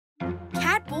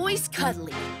boys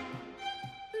cuddly.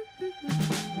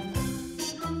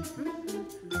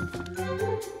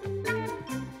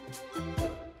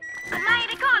 Maya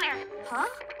to Connor. Huh?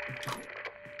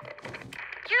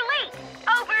 You're late.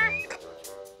 Over.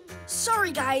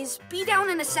 Sorry, guys. Be down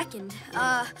in a second.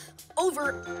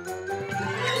 Over.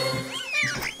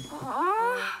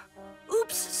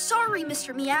 Oops, sorry,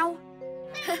 Mr. Meow.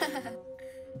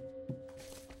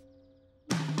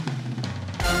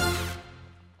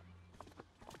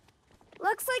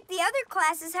 Looks like the other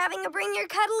class is having a bring your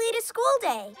cuddly to school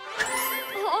day.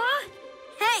 Aw.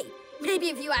 Hey, maybe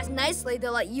if you ask nicely,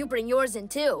 they'll let you bring yours in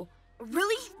too.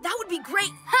 Really? That would be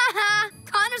great. Haha,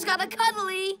 Connor's got a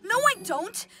cuddly. No, I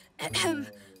don't.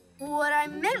 What I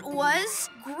meant was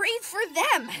great for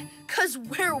them, 'cause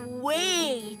we're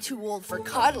way too old for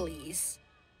cuddlies.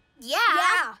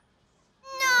 Yeah.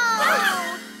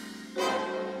 No!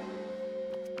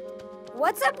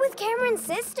 What's up with Cameron's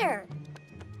sister?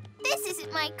 This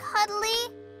isn't my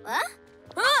cuddly.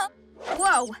 Huh?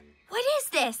 Whoa, what is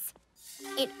this?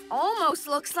 It almost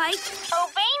looks like...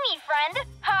 Obey me, friend.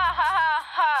 Ha ha ha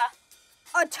ha.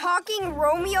 A talking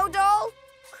Romeo doll?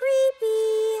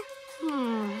 Creepy.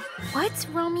 What's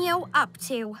Romeo up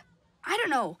to? I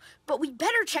don't know, but we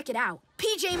better check it out.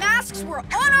 PJ Masks, we're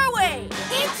on our way!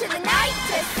 Into the night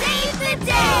to save the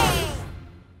day!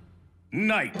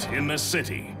 Night in the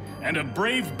city, and a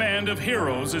brave band of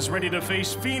heroes is ready to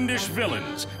face fiendish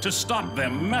villains to stop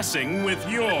them messing with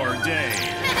your day.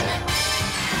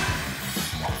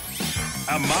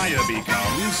 Amaya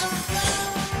becomes...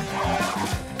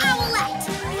 Owlette.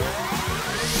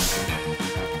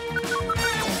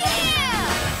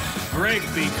 Yeah! Greg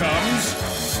becomes...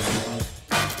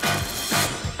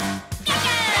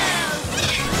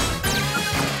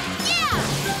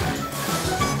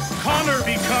 Connor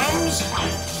becomes...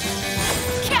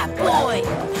 Catboy!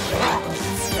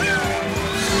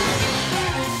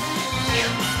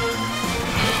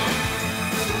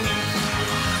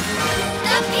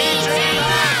 The PJ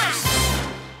Masks!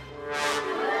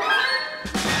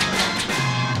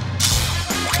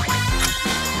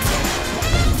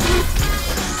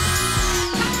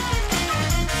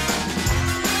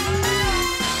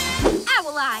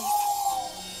 Owl Eyes.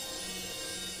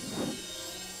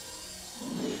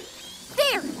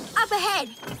 There, up ahead.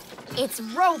 It's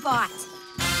Robot.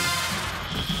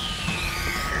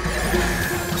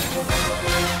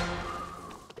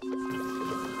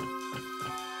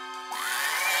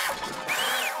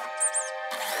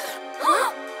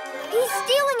 He's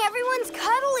stealing everyone's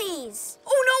cuddlies.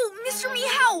 Oh no, Mr.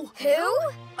 Meow! Who?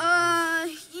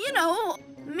 You know,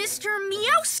 Mr.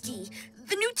 Meowski,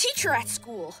 the new teacher at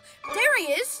school. There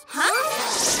he is.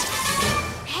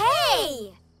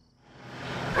 Hey!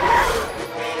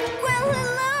 Well,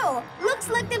 hello. Looks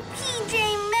like the PJ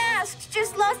Masks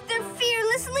just lost their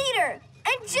fearless leader.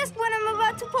 And just when I'm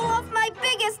about to pull off my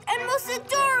biggest and most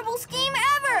adorable scheme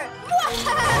ever.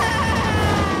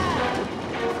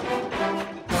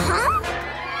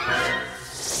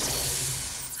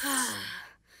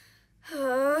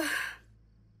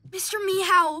 Mr.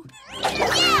 Meow,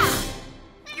 Yeah!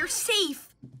 you're safe.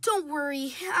 Don't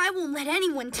worry, I won't let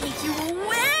anyone take you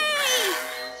away.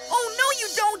 Oh, no, you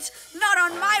don't. Not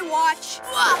on my watch.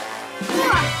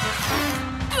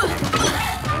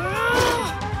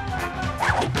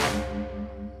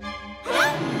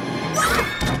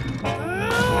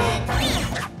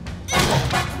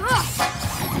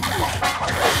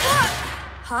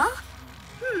 Huh?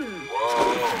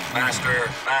 Whoa, Master.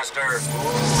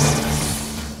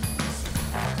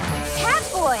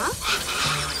 Catboy.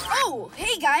 Oh,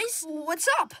 hey, guys. What's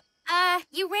up?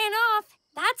 You ran off.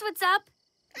 That's what's up.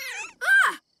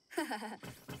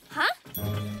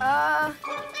 Ah!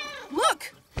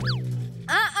 Look.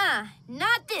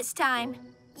 Not this time.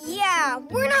 Yeah,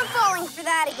 we're not falling for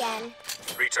that again.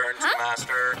 Return to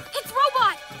Master. It's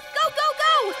Robot. Go, go,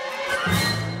 go!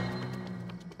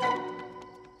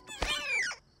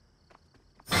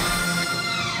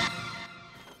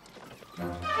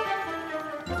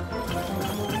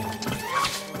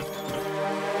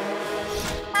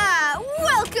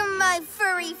 Welcome, my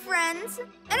furry friends.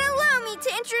 And allow me to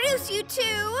introduce you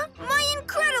to my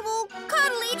incredible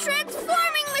cuddly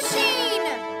transforming machine.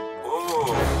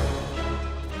 Ooh.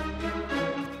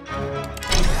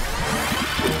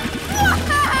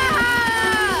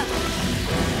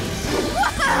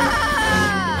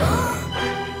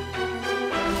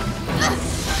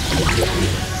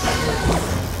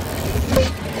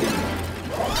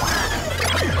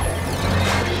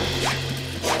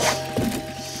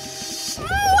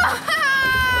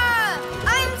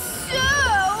 I'm so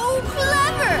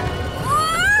clever!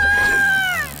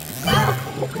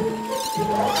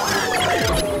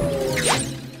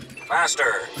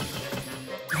 Master.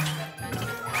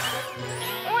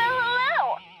 Well,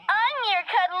 hello. I'm your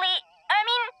cuddly...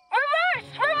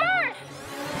 reverse!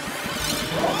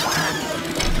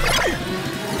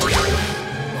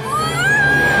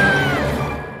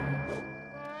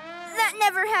 That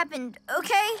never happened,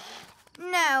 okay?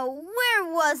 Now, where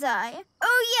was I?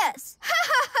 Oh, yes. Ha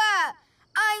ha ha!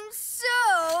 I'm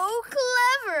so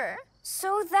clever.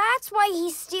 So that's why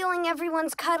he's stealing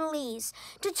everyone's cuddlies,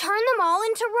 to turn them all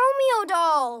into Romeo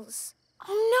dolls.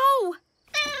 Oh,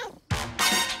 no!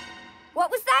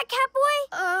 What was that, Catboy?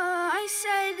 I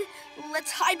said,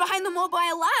 let's hide behind the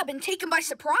mobile lab and take him by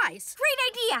surprise. Great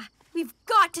idea. We've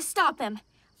got to stop him.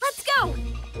 Let's go.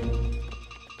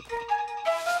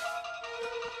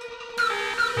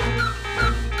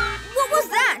 What was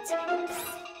that?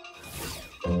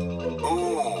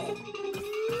 Ooh.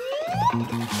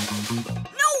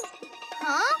 No!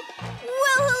 Huh?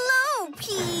 Well, hello,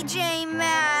 PJ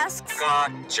Masks.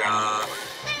 Gotcha.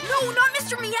 No, not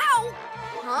Mr. Meow!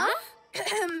 Huh?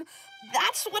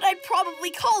 That's what I'd probably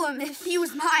call him if he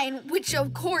was mine, which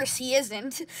of course he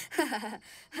isn't.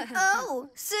 Oh,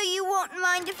 so you won't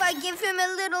mind if I give him a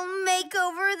little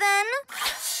makeover then?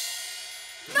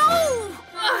 No!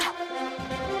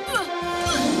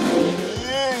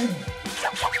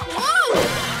 Whoa!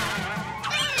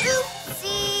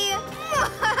 Oopsie!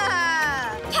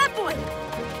 Catboy!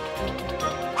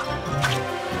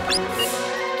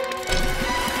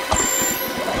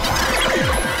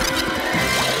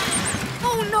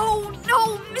 Oh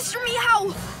no, Mr. Meow!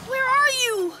 Where are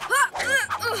you? Well,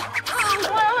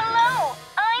 hello.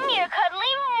 I'm your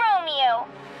cuddly Romeo.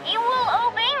 You will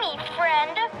obey me,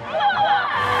 friend.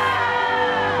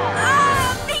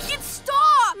 Make it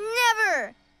stop!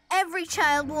 Never! Every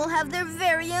child will have their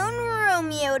very own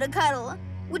Romeo to cuddle,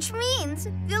 which means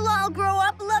they'll all grow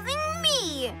up loving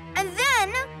me. And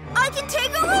then I can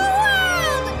take over the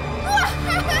world!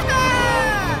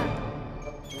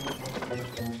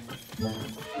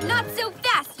 Not so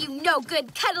fast, you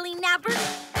no-good cuddly napper.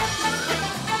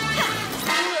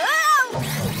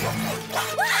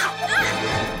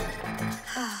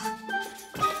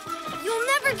 You'll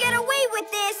never get away with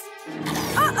this!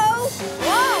 Uh-oh!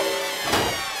 Whoa!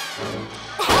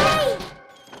 Hey!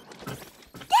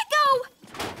 Gecko!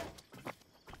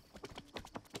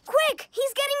 Quick!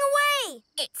 He's getting away!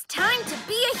 It's time to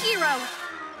be a hero.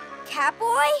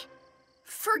 Catboy?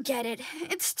 Forget it.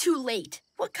 It's too late.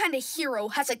 What kind of hero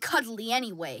has a cuddly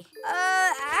anyway?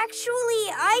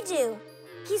 Actually, I do.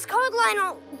 He's called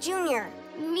Lionel Jr.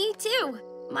 Me too.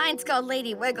 Mine's called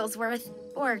Lady Wigglesworth.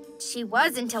 Or she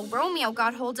was until Romeo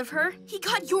got hold of her. He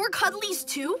got your cuddlies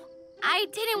too? I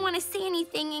didn't want to say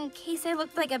anything in case I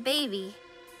looked like a baby.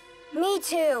 Me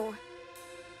too.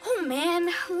 Oh man,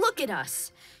 look at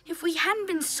us. If we hadn't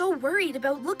been so worried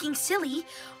about looking silly,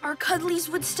 our cuddlies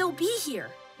would still be here.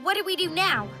 What do we do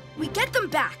now? We get them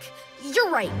back.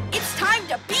 You're right. It's time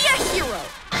to be a hero.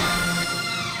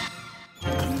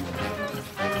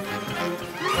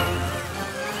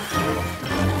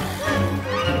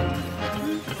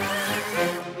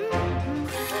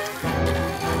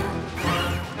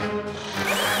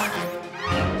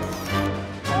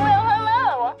 Well,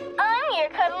 hello. I'm your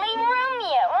cuddly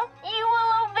Romeo. You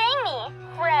will obey me,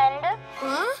 friend.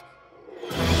 Huh?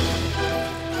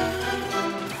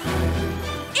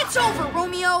 It's over,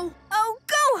 Romeo. Oh,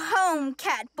 go home,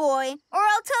 Catboy, or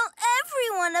I'll tell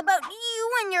everyone about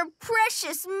you and your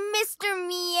precious Mr.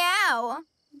 Meow.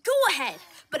 Go ahead.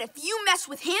 But if you mess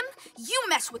with him, you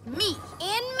mess with me.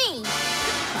 And me.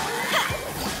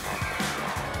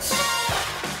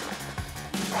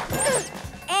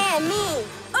 And me.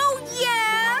 Oh,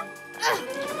 yeah?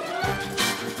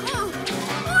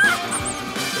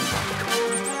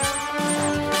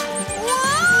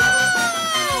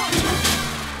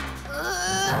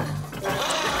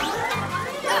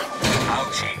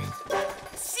 Ouchie.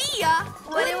 See ya.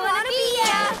 Wouldn't want to be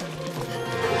ya.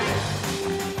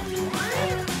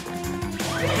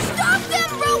 Stop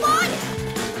them, robot!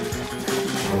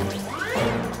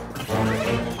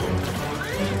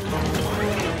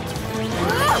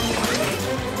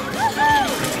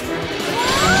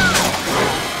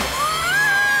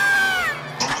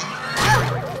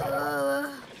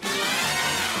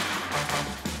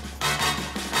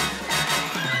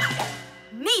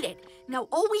 Made it. Now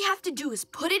all we have to do is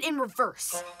put it in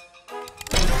reverse.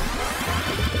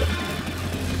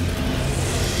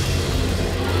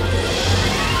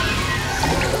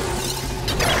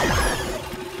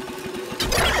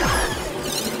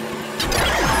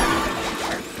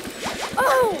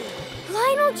 Oh,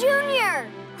 Lionel Jr.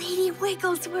 Lady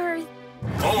Wigglesworth.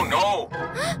 Oh no!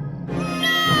 No!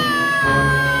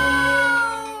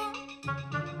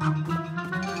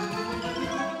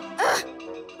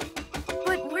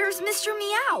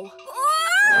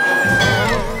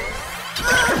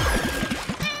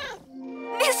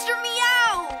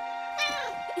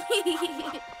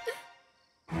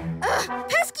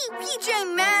 Pesky PJ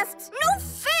Masks! No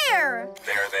fair!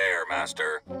 There,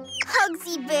 Master.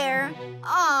 Hugsy Bear.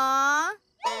 Aww.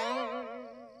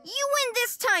 You win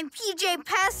this time, PJ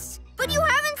Pests, but you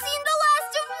haven't seen the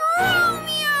last of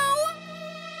Romeo!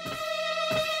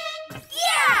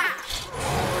 Yeah!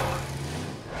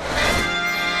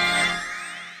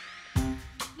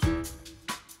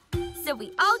 So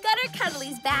we all got our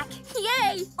cuddlies back.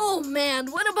 Yay! Oh, man,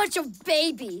 what a bunch of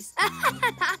babies. Hey,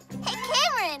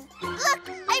 Cameron! Look,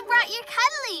 I brought your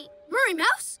cuddly. Murray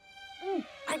Mouse?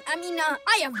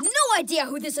 I have no idea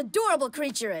who this adorable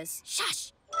creature is.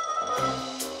 Shush.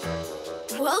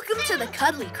 Welcome to the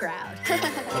cuddly crowd.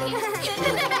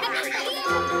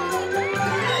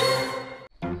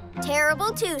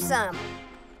 Terrible twosome.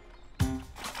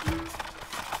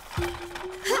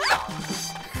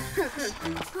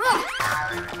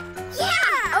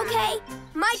 Yeah! Okay,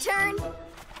 my turn.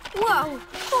 Whoa,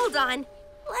 hold on.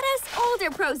 Let us older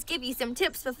pros give you some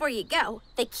tips before you go.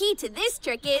 The key to this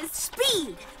trick is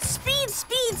Speed! Speed,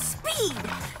 speed, speed!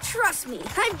 Trust me,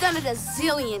 I've done it a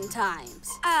zillion times.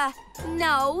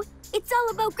 no. It's all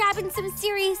about grabbing some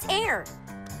serious air.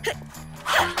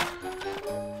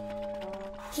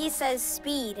 He says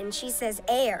speed and she says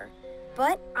air,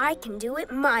 but I can do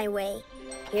it my way.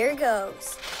 Here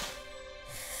goes.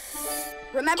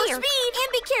 Remember Here, speed!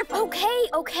 and be careful.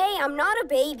 Okay, I'm not a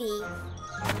baby.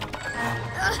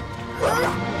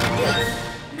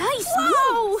 Nice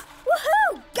Whoa! move!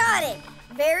 Woohoo! Got it!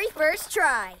 Very first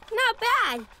try. Not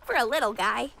bad for a little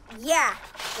guy. Yeah,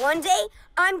 one day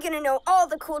I'm gonna know all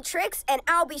the cool tricks and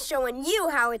I'll be showing you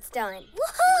how it's done.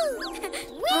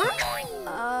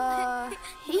 Huh?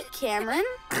 Hey, Cameron.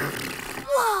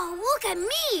 Whoa, look at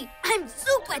me! I'm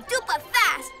super duper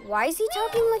fast! Why is he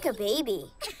talking like a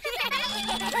baby?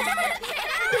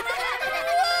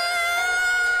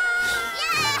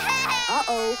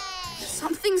 Uh-oh.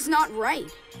 Something's not right.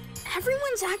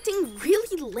 Everyone's acting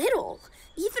really little.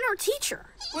 Even our teacher.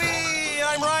 Whee!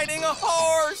 I'm riding a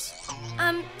horse!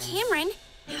 Cameron,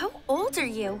 how old are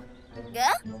you?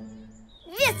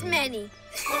 This many.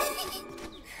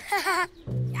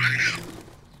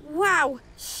 Wow,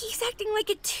 he's acting like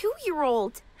a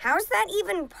 2-year-old. How's that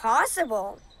even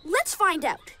possible? Let's find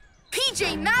out.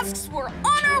 PJ Masks, we're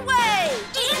on our way!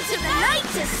 Into the night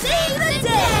to save the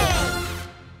day!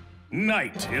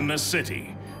 Night in the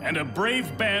city, and a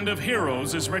brave band of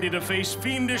heroes is ready to face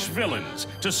fiendish villains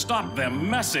to stop them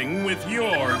messing with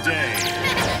your day.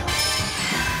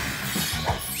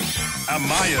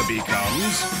 Amaya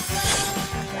becomes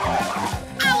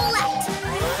Owlette!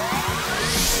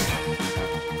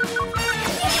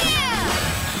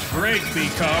 Greg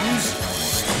becomes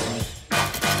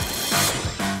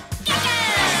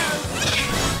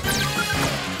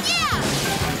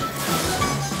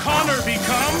Connor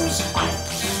becomes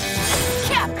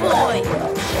Catboy!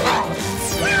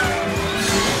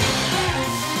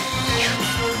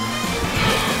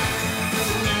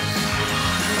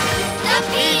 The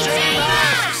PJ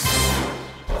Masks!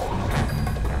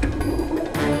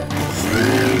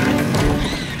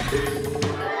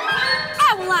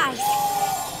 Owl eyes!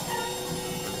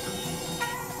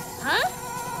 Huh?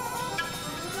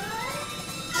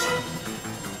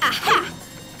 Aha!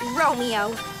 Romeo.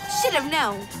 Should have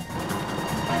known.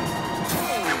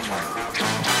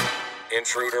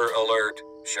 Intruder alert.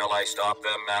 Shall I stop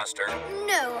them, Master?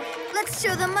 No, let's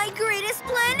show them my greatest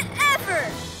plan ever!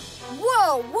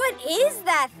 Whoa, what is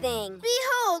that thing?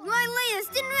 Behold, my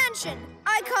latest invention.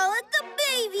 I call it the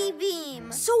baby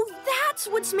beam. So that's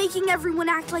what's making everyone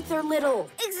act like they're little.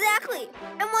 Exactly.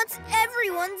 And once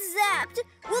everyone's zapped,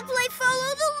 we'll play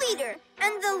follow the leader.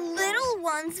 And the little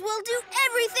ones will do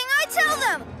everything I tell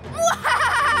them.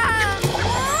 Whoa!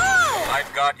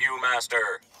 I've got you,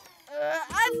 Master.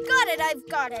 I've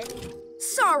got it.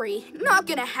 Sorry, not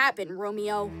gonna happen,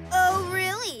 Romeo. Oh,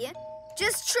 really?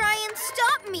 Just try and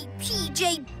stop me,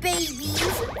 PJ babies.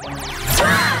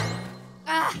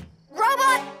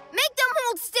 Robot, make them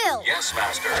hold still. Yes,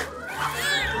 Master.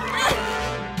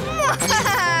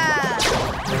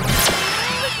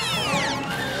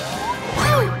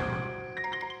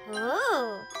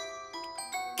 Oh.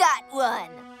 Got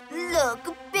one.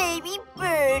 Look, baby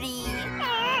birdie.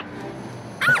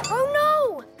 Oh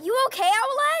no! You okay,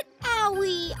 Owlette?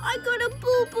 Owie, I got a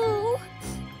boo-boo.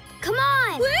 Come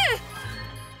on!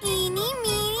 Eeny,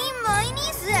 meeny,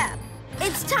 miny, zap.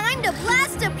 It's time to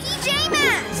blast a PJ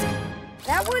Mask.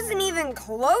 That wasn't even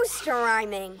close to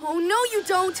rhyming. Oh, no, you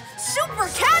don't. Super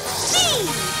Cat Speed!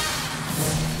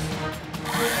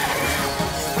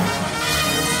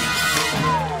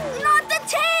 Not the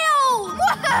tail!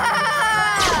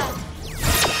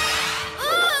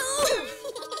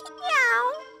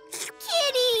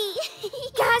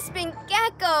 grasping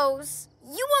geckos.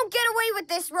 You won't get away with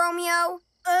this, Romeo.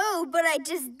 Oh, but I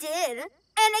just did. And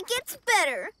it gets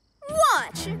better.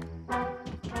 Watch.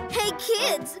 Hey,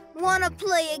 kids, wanna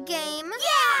play a game?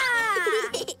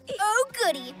 Yeah! Oh,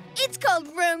 goody. It's called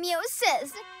Romeo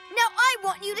Says. Now I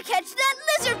want you to catch that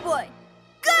lizard boy.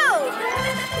 Go!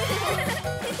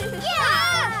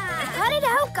 Yeah! Cut it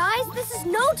out, guys. This is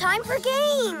no time for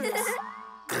games.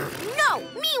 No,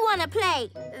 me wanna play.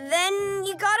 Then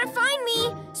you gotta find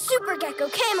me. Super Gecko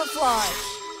Camouflage.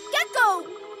 Gecko!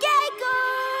 Gecko!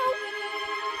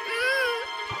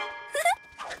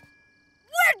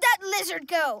 Where'd that lizard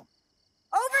go?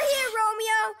 Over here,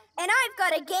 Romeo. And I've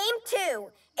got a game,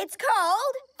 too. It's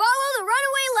called Follow the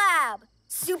Runaway Lab.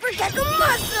 Super Gecko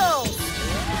Muscles.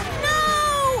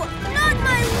 No! Not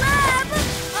my lab!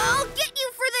 I'll get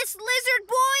you for this, lizard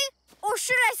boy! Or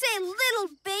should I say little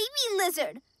baby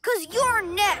lizard? 'Cause you're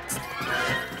next.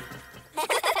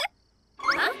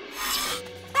 Huh?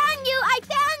 Found you! I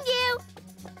found you!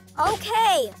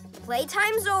 Okay,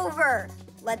 playtime's over.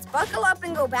 Let's buckle up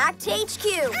and go back to HQ.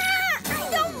 I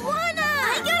don't wanna!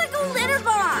 I gotta go litter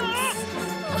box!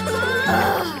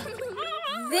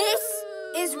 This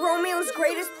is Romeo's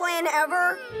greatest plan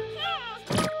ever.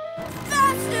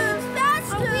 Faster!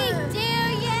 Faster! Are we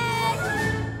there yet?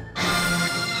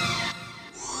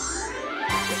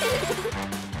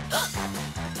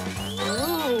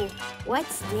 Ooh,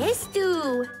 what's this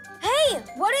do? Hey,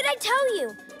 what did I tell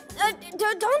you?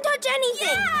 Don't touch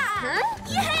anything. Yeah! Huh?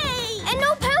 Yay! And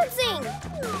no pouncing.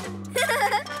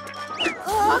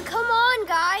 Oh, come on,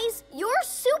 guys. You're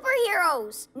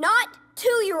superheroes, not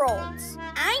 2-year-olds.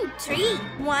 I'm 3.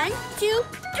 1, 2,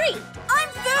 3. I'm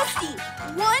thirsty.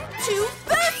 1, 2,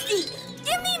 thirsty.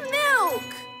 Give me milk.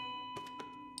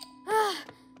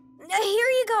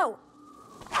 Here you go.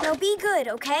 Now be good,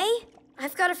 okay?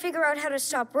 I've got to figure out how to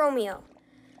stop Romeo.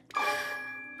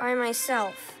 By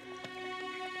myself.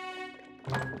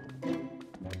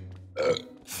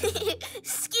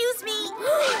 Excuse me.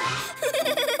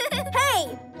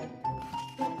 Hey!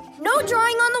 No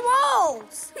drawing on the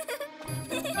walls!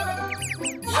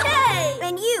 Yay!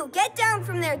 And you, get down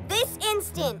from there this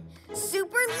instant.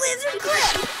 Super lizard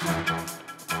grip!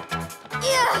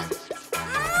 Yeah!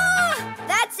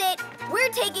 That's it. We're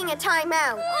taking a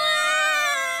timeout.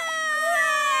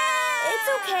 It's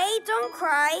okay, don't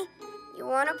cry. You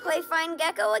want to play Find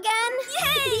Gecko again?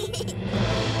 Yay!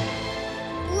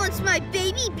 Once my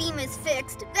baby beam is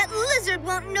fixed, that lizard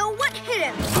won't know what hit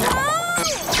him.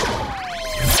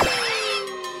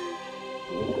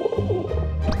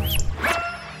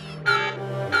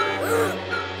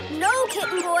 No,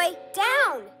 kitten boy.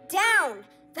 Down, down.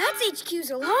 That's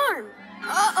HQ's alarm.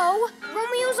 Uh-oh,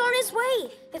 Romeo's on his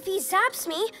way. If he zaps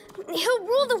me, he'll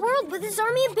rule the world with his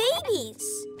army of babies.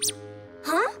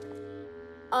 Huh?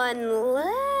 Unless...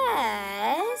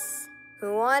 Who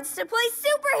wants to play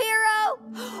superhero?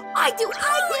 I do!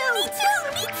 Me too!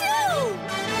 Me too!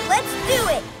 Let's do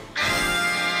it!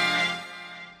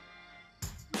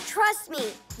 Trust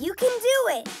me, you can do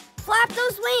it. Flap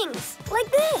those wings, like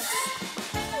this.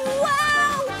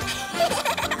 Wow!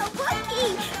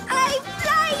 Lucky! I'm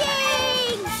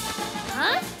flying!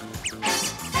 Huh?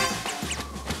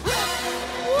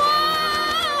 Whoa!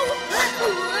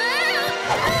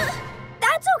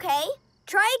 That's okay.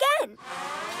 Try again.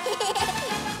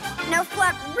 Now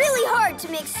flap really hard to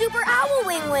make Super Owl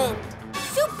Wing wind.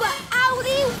 Super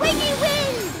Owly Wingy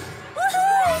Wind!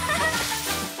 Woohoo!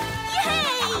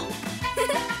 Yay!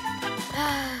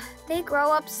 They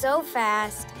grow up so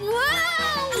fast.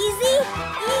 Wow! Easy,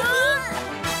 easy.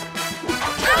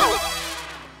 Ow!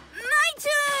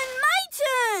 My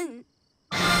turn!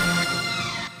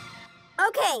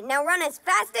 Okay, now run as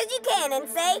fast as you can and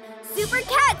say Super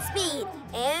Cat Speed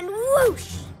and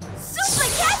whoosh. Super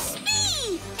Cat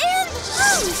Speed! And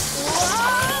whoosh!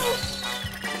 Whoa!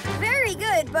 Very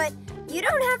good, but you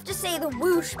don't have to say the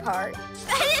whoosh part.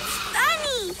 But it's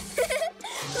funny!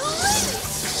 Whoosh!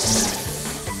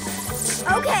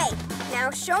 Okay,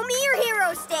 now show me your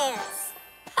hero stance.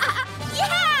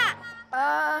 Yeah!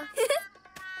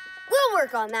 We'll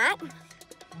work on that.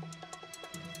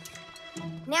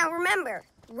 Now remember,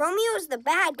 Romeo's the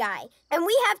bad guy, and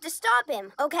we have to stop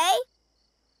him, okay?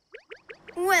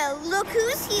 Well, look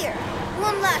who's here.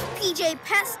 One last PJ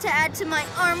pest to add to my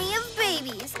army of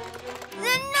babies.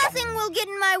 Then nothing will get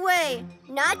in my way.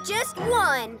 Not just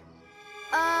one.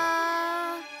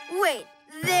 Wait,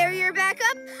 they're your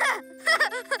backup?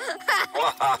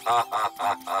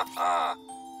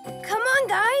 Come on,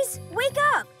 guys, wake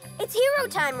up. It's hero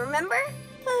time, remember?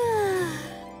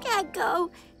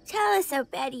 Gecko, tell us a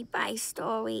Betty Bye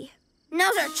story.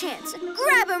 Now's our chance.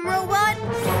 Grab him, robot!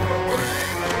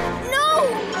 No!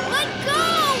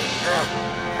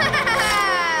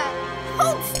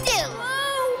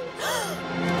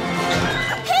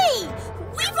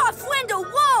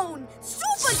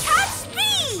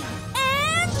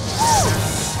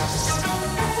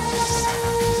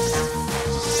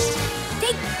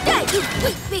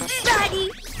 Wait, big fatty!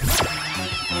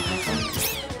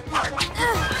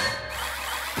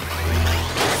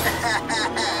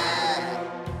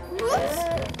 Whoops!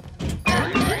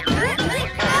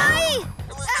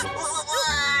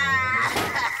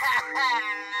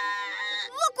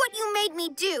 Look what you made me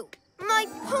do! My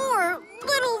poor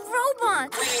little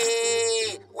robot!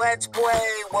 Let's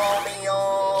play,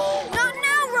 Romeo. Not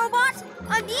now, robot!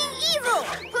 I'm being evil!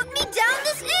 Put me down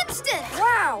this instant!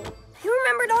 Wow! You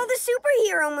remembered all the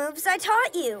superhero moves I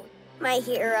taught you. My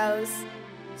heroes.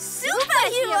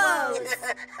 Superheroes!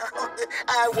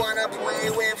 I wanna play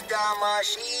with the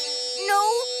machine.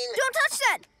 No! Don't touch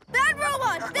that! Bad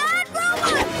robot! Bad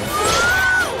robot!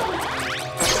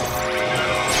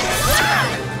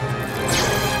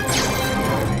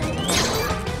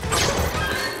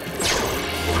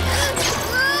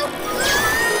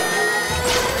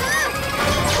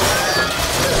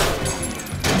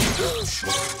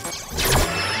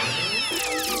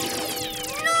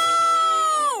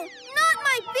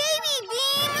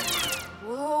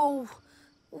 Whoa!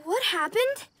 What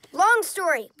happened? Long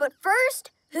story, but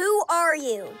first, who are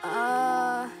you?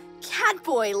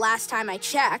 Catboy last time I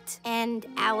checked. And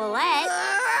Owlette.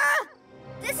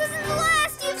 This isn't the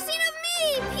last you've seen of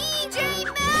me, PJ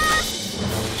Masks!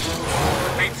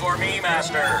 Wait for me,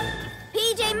 Master.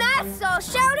 PJ Masks all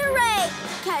shout hooray!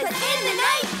 'Cause in the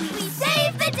night, we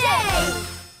save the day!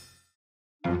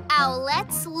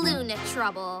 Owlette's Luna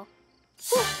trouble.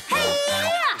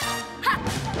 Hey-ya! Ha!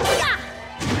 Ya!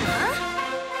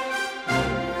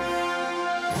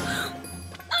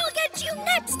 I'll get you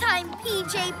next time,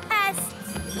 PJ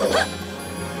Pests!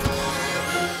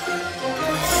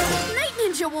 Night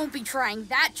Ninja won't be trying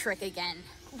that trick again.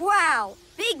 Wow,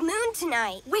 big moon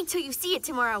tonight. Wait till you see it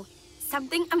tomorrow.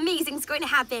 Something amazing's going to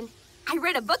happen. I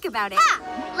read a book about it. Ha!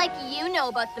 Like you know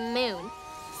about the moon.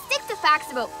 Stick to facts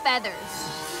about feathers.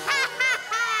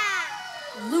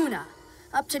 Luna,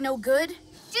 up to no good?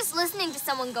 Just listening to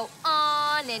someone go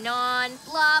on and on,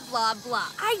 blah, blah,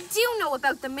 blah. I do know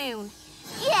about the moon.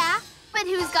 Yeah, but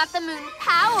who's got the moon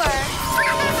power?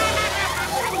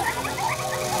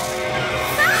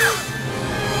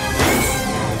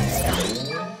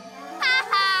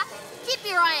 Haha! Keep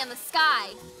your eye on the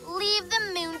sky. Leave the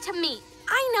moon to me.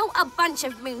 I know a bunch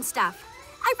of moon stuff.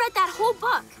 I read that whole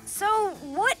book. So,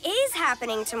 what is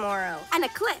happening tomorrow? An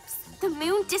eclipse. The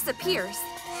moon disappears.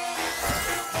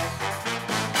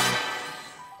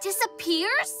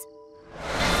 Disappears?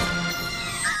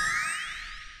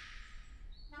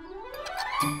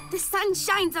 The sun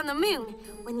shines on the moon.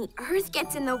 When the earth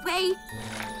gets in the way,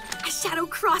 a shadow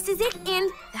crosses it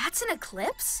and... That's an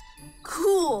eclipse?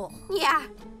 Cool. yeah.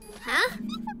 Huh?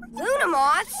 Luna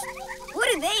moths? What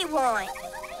do they want?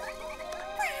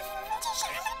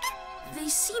 They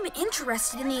seem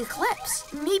interested in the eclipse.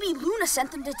 Maybe Luna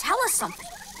sent them to tell us something.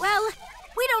 Well,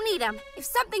 we don't need them. If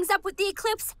something's up with the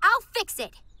eclipse, I'll fix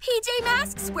it. PJ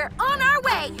Masks, we're on our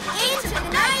way. Into the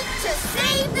night to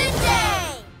save the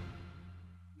day!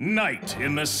 Night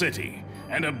in the city,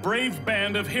 and a brave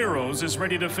band of heroes is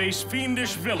ready to face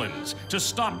fiendish villains to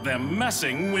stop them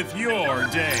messing with your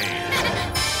day.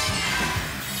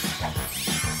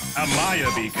 Amaya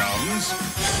becomes...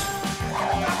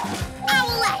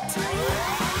 Owlette!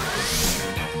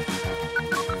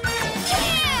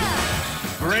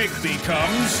 Greg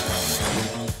becomes...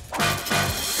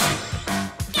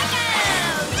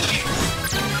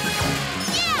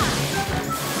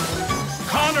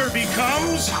 Connor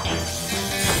becomes...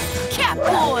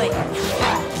 Catboy!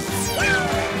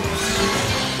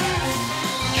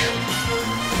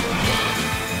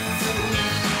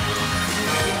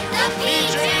 The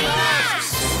PJ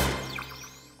Masks!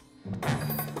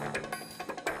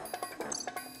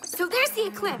 So there's the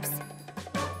eclipse.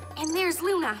 And there's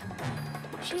Luna.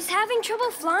 She's having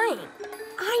trouble flying.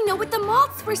 I know what the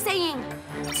moths were saying.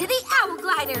 To the owl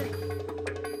glider.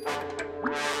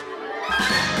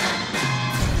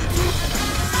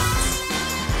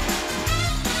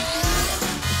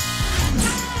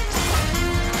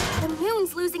 The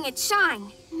moon's losing its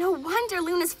shine. No wonder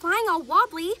Luna's flying all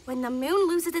wobbly. When the moon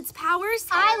loses its powers...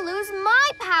 I lose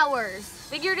my powers.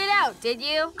 Figured it out, did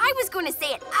you? I was going to say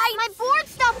it. My board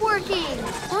stopped working.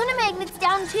 Luna Magnet's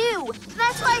down too.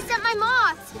 That's why I sent my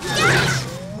moths. Yes!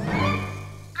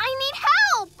 I need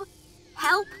help.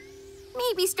 Help?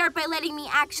 Maybe start by letting me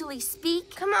actually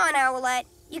speak. Come on, Owlette.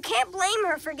 You can't blame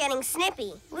her for getting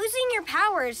snippy. Losing your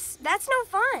powers, that's no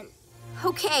fun.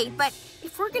 Okay, but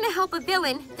if we're gonna help a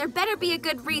villain, there better be a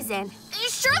good reason.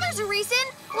 Sure there's a reason.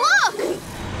 Look!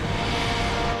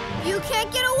 You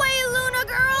can't get away, Luna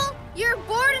girl! Your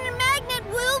board and magnet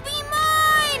will be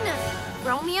mine!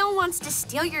 Romeo wants to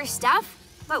steal your stuff?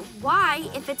 But why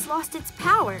if it's lost its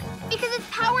power? Because its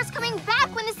power's coming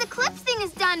back when this eclipse thing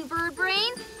is done, Bird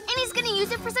Brain. And he's gonna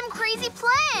use it for some crazy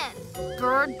plan.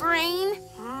 Bird Brain?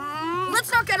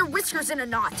 Let's not get our whiskers in a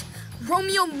knot.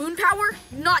 Romeo moon power?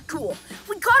 Not cool.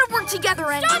 We gotta work together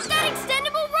and... Stop that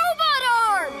extendable robot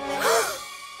arm!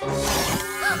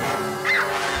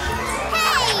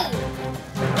 Hey!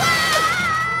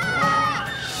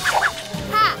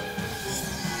 Ha!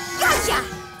 Gotcha!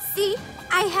 See?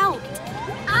 I helped.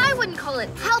 I wouldn't call it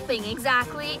helping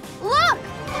exactly. Look!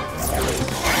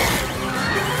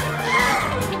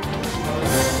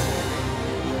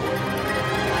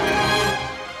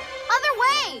 Other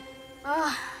way!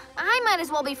 I might as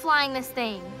well be flying this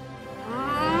thing.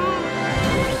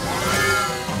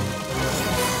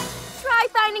 Try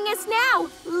finding us now,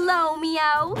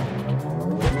 Romeo.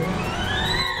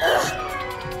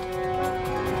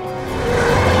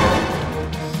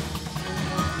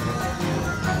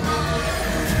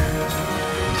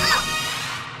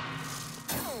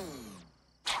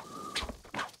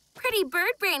 Pretty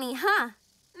bird brainy, huh?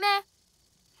 Meh.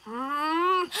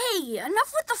 Hey,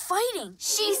 enough with the fighting.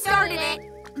 She started it.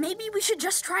 Maybe we should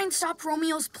just try and stop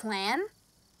Romeo's plan?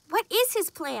 What is his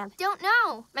plan? Don't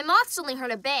know. My moth's only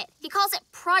heard a bit. He calls it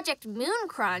Project Moon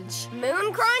Crunch.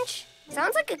 Moon Crunch?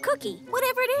 Sounds like a cookie.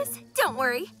 Whatever it is, don't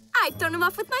worry. I've thrown him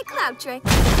off with my cloud trick.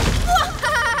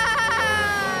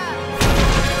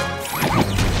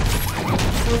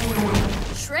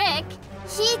 Trick?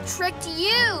 He tricked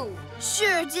you.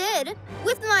 Sure did.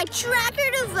 With my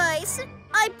tracker device,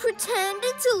 I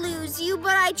pretended to lose you,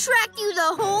 but I tracked you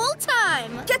the whole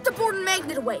time. Get the board and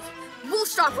magnet away. We'll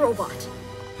stop Robot.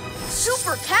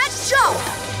 Super Cat Jump!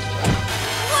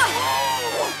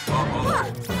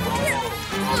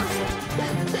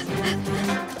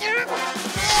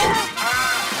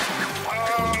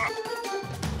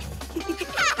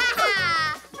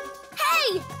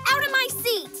 Hey! Out of my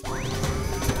seat!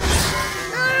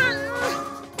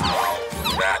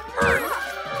 That hurt.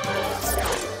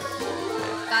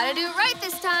 Gotta do it right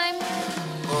this time.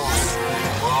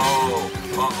 Whoa.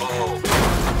 Uh-oh.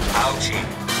 Ouchie.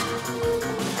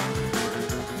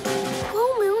 Whoa,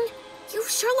 Moon. You've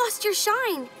sure lost your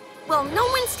shine. Well, no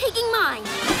one's taking mine.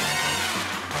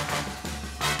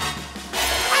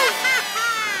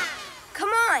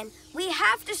 Come on, we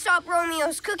have to stop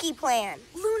Romeo's cookie plan.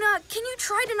 Luna, can you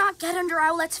try to not get under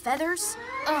Owlette's feathers?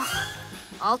 Ugh.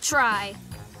 I'll try.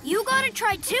 You gotta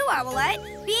try too, Owlette.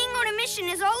 Being on a mission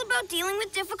is all about dealing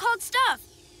with difficult stuff.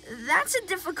 That's a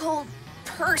difficult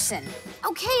person.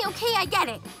 Okay, I get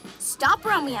it. Stop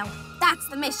Romeo. That's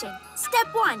the mission.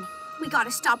 Step 1. We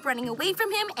gotta stop running away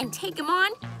from him and take him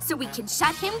on so we can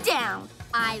shut him down.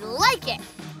 I like it.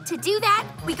 To do that,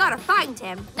 we gotta find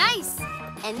him. Nice.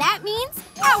 And that means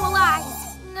Owl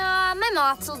Eyes. Nah, my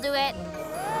moths will do it.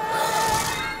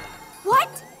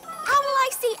 What? Owl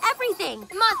Eyes see everything.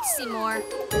 Moths see more.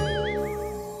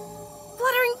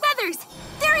 Fluttering feathers.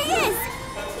 There he is.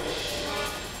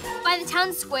 By the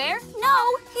town square?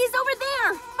 No, he's over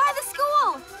there, by the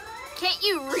school. Can't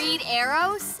you read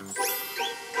arrows?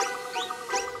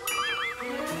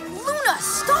 Luna,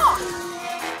 stop!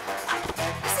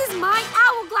 This is my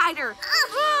owl glider.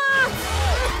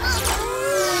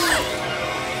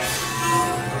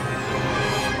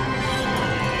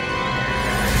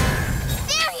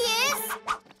 There he is!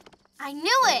 I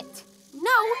knew it.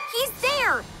 No, he's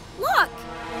there. Look.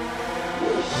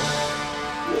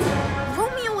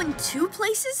 Romeo in 2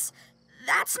 places?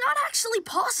 That's not actually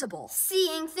possible.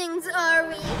 Seeing things, are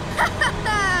we?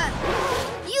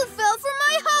 You fell for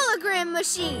my hologram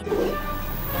machine.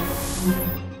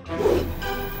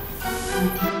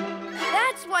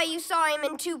 That's why you saw him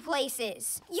in 2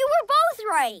 places. You were both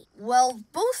right. Well,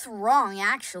 both wrong,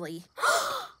 actually.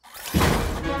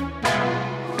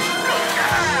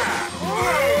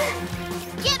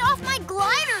 Get off my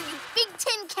glider, you big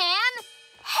tin can!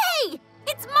 Hey,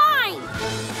 it's mine.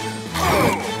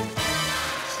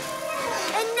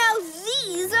 And now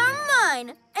these are mine.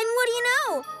 And what do you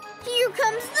know? Here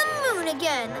comes the moon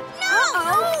again.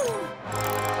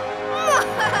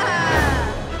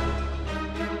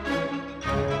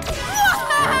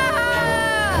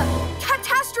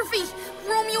 Catastrophe!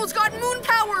 Romeo's got moon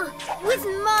power! With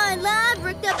my lab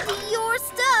rigged up to your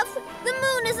stuff, the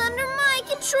moon is under my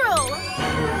control.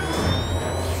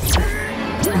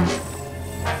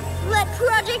 Let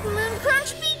Project Moon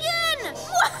Crunch begin!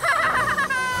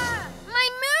 My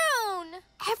moon!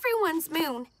 Everyone's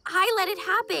moon. I let it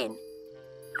happen.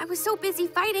 I was so busy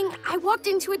fighting, I walked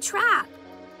into a trap.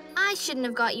 I shouldn't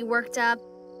have got you worked up.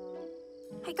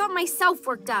 I got myself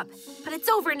worked up, but it's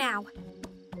over now.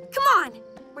 Come on,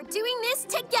 we're doing this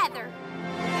together.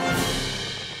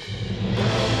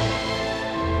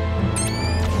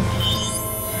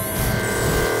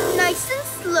 Nice and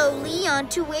slowly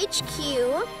onto HQ.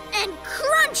 And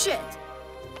crunch it!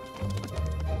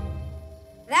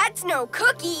 That's no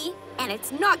cookie. And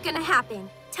it's not gonna happen.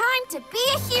 Time to be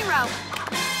a hero.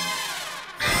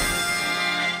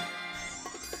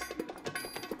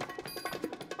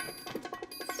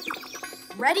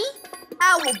 Ready?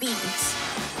 Owl beams.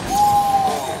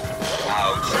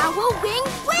 Ouch. Owl wing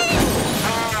win!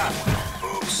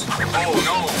 Ah! Oops. Oh,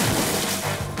 no.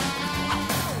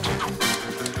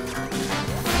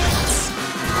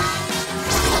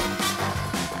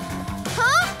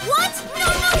 Huh? What?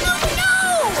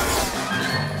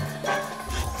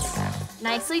 No!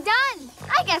 Nicely done.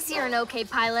 I guess you're an okay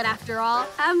pilot after all.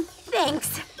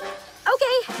 Thanks.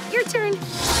 Okay, your turn.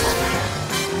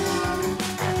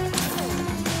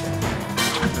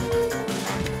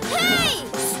 Hey!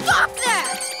 Stop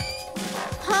that!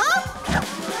 Huh?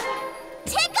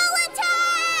 Tickle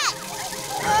attack!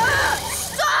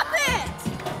 Stop it!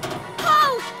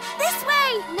 Oh, this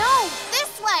way! No,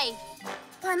 this way.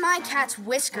 By my cat's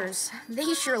whiskers,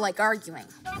 they sure like arguing.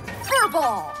 Fur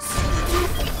balls!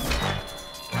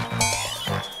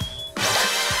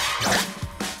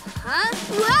 Huh?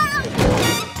 Wow!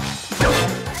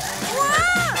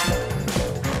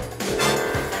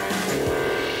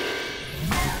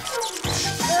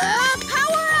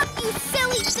 Power up, you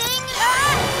silly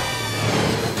thing!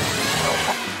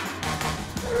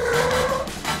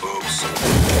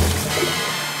 Oops.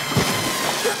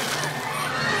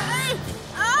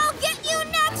 I'll get you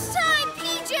next time,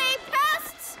 PJ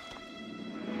Pests!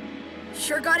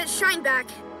 Sure got its shine back.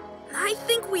 I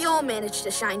think we all managed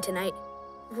to shine tonight.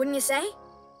 Wouldn't you say?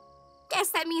 Guess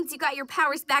that means you got your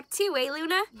powers back too, eh,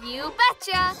 Luna? You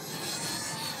betcha!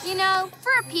 You know,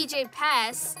 for a PJ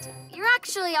Pest, you're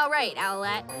actually all right,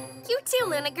 Owlette. You too,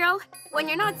 Luna girl. When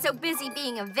you're not so busy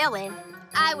being a villain.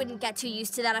 I wouldn't get too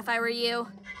used to that if I were you.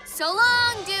 So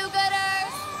long,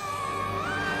 do-gooders!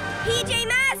 PJ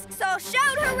Masks, all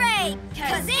shout hooray!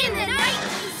 'Cause in the night,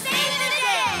 we save the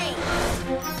day!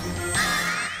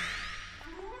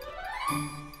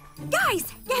 Guys,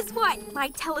 guess what? My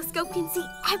telescope can see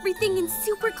everything in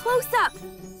super close-up.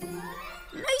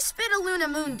 Nice bit of Luna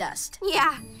moon dust.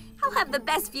 Yeah, I'll have the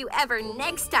best view ever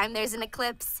next time there's an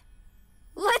eclipse.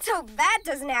 Let's hope that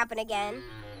doesn't happen again.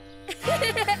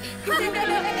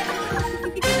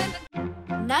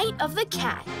 Night of the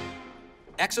Cat.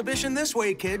 Exhibition this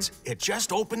way, kids. It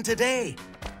just opened today.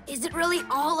 Is it really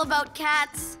all about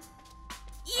cats?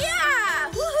 Yeah!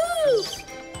 Woohoo!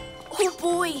 Oh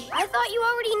boy, I thought you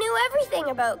already knew everything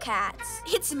about cats.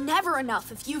 it's never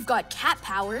enough if you've got cat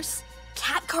powers.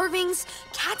 Cat carvings,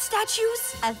 cat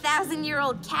statues, A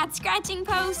 1,000-year-old cat scratching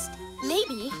post.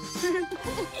 maybe.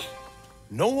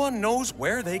 No one knows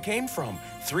where they came from.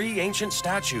 3 ancient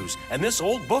statues and this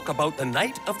old book about the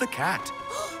Night of the Cat.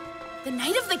 The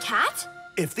Night of the Cat?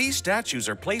 If these statues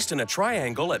are placed in a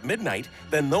triangle at midnight,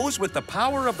 then those with the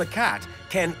power of the cat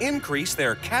can increase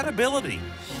their cat ability.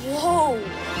 Whoa,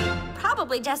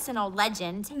 Probably just an old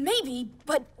legend. maybe,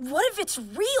 but what if it's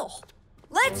real?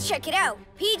 Let's check it out.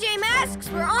 PJ Masks,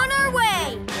 we're on our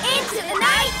way. Into the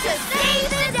night to save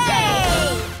the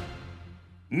day!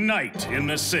 Night in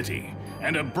the city,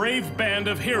 and a brave band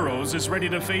of heroes is ready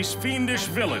to face fiendish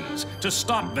villains to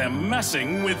stop them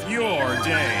messing with your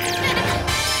day.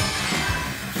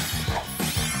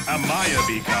 Amaya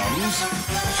becomes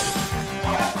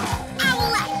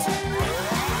Owlette!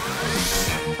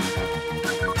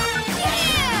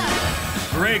 Yeah!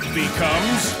 Greg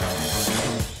becomes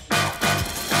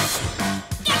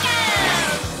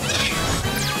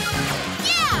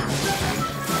Yeah!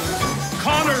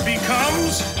 Connor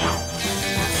becomes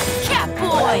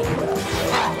Catboy!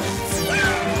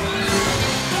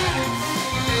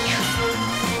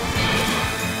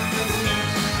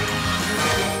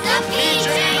 The PJ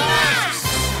Masks!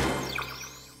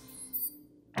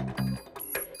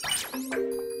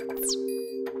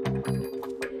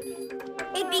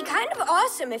 It'd be kind of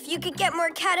awesome if you could get more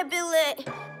catability.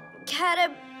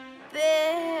 Catability.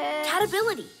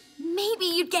 Maybe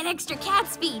you'd get extra cat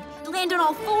speed, land on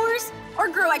all fours, or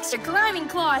grow extra climbing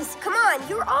claws. Come on,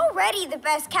 you're already the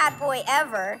best cat boy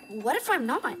ever. What if I'm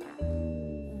not?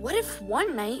 What if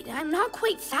one night I'm not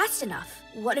quite fast enough?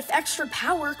 What if extra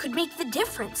power could make the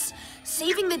difference?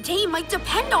 Saving the day might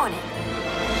depend on it.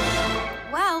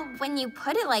 Well, when you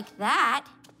put it like that.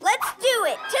 Let's do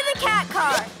it to the cat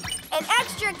car. An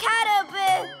extra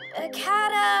Catability.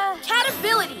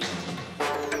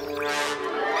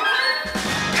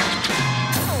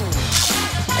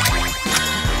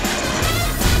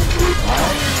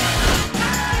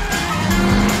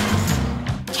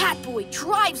 Catboy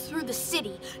drives through the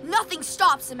city. Nothing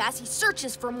stops him as he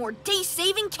searches for more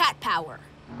day-saving cat power.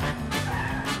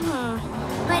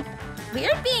 But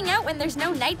weird being out when there's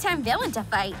no nighttime villain to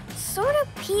fight. Sort of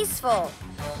peaceful.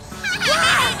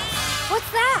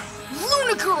 What's that?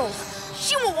 Luna Girl!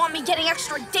 She won't want me getting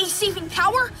extra day-saving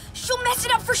power. She'll mess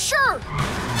it up for sure.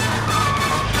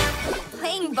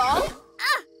 Playing ball?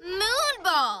 Moon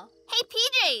ball. Hey,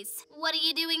 PJs, what are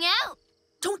you doing out?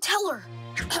 Don't tell her.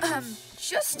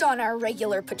 Just on our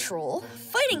regular patrol,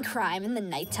 fighting crime in the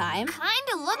nighttime.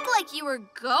 Kinda looked like you were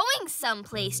going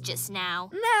someplace just now.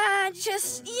 Nah,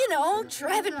 just,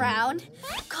 driving around.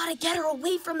 Gotta get her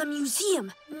away from the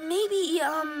museum. Maybe,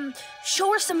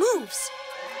 show her some moves.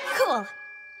 Cool.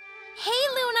 Hey,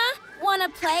 Luna, wanna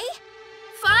play?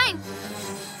 Fine.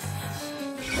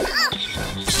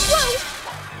 Whoa!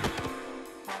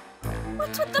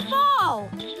 What's with the ball?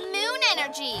 Moon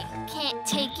energy. Can't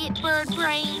take it, bird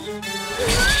brain.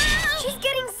 She's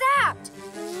getting zapped.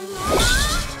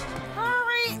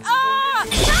 Hurry up!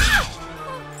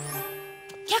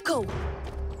 Gecko!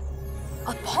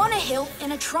 Upon a hill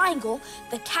in a triangle,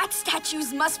 the cat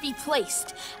statues must be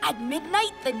placed. At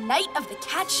midnight, the night of the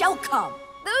cat shall come.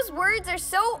 Those words are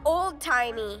so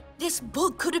old-timey. This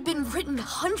book could have been written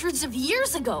hundreds of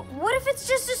years ago. What if it's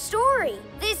just a story?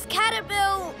 This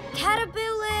caterpillar...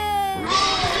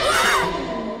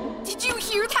 Did you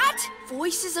hear that?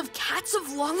 Voices of cats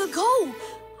of long ago.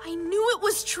 I knew it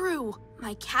was true.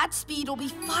 My cat speed will be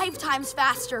 5 times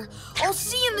faster. I'll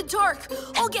see in the dark.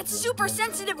 I'll get super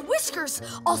sensitive whiskers.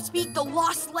 I'll speak the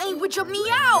lost language of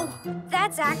meow.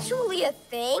 That's actually a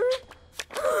thing?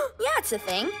 Yeah, it's a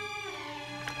thing.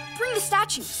 Bring the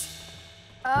statues.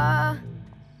 Hide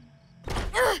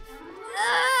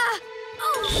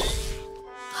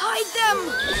them!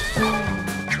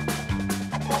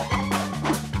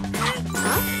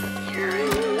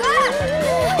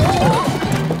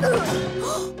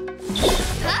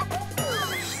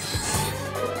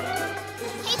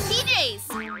 Hey,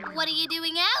 PJs, what are you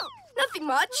doing out? Nothing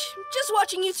much. Just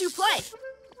watching you two play.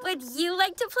 Would you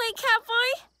like to play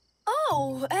Catboy?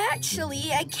 Oh,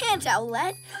 actually, I can't,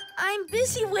 Owlette. I'm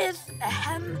busy with,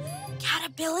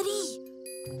 catability.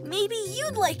 Maybe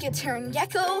you'd like a turn,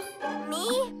 Gecko. Me?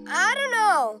 I don't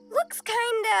know. Looks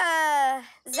kinda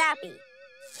zappy.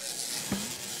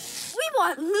 We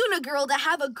want Luna Girl to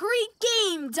have a great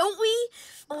game, don't we?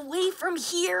 Away from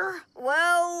here.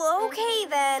 Well, okay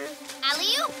then.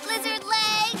 Alley-oop, lizard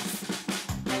legs.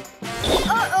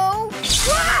 Uh-oh!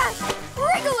 Ah!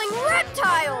 Wriggling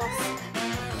reptiles!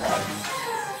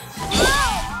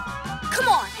 Come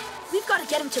on, we've got to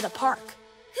get him to the park.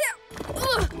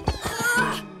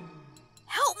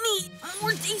 Help me,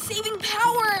 more day-saving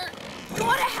power.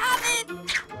 Gotta have it.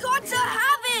 Got to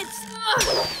have it.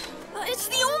 It's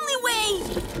the only way.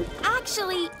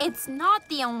 Actually, it's not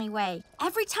the only way.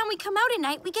 Every time we come out at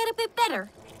night, we get a bit better.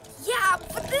 Yeah,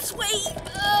 but this way,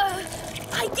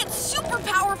 I get super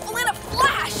powerful in a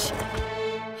flash.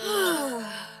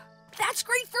 That's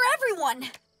great for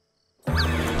everyone.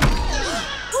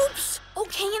 Oops!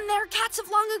 Okay in there, cats of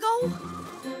long ago?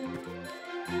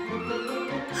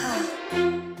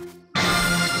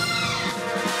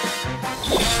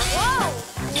 Whoa!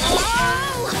 Whoa!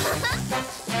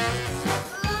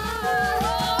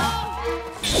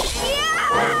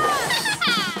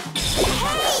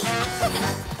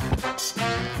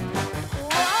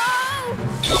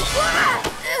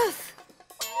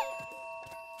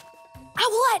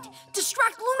 Owlette,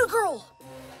 distract Luna Girl.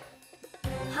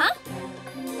 Huh?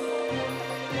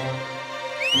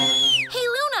 Hey,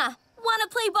 Luna, wanna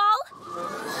play ball?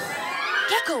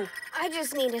 Gecko. I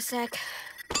just need a sec.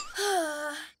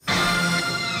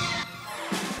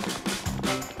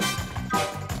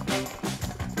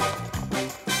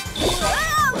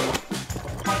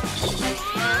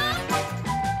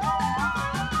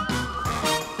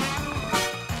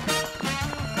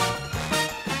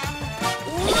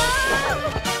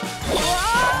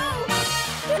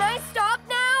 Can I stop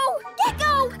now?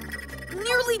 Gecko!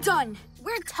 Nearly done.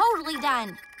 We're totally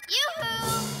done.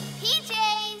 Yoo-hoo!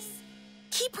 PJs!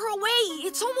 Keep her away.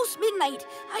 It's almost midnight.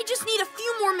 I just need a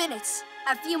few more minutes.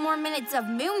 A few more minutes of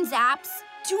moon zaps.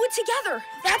 Do it together.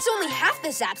 That's only half the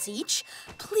zaps each.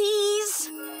 Please.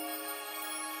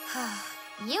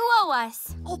 You owe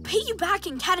us. I'll pay you back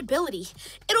in catability.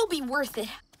 It'll be worth it.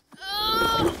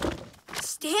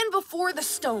 Stand before the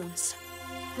stones.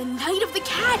 The night of the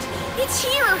cat. It's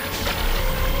here.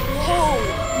 Whoa.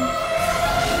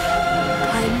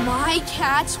 By my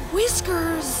cat's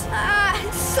whiskers.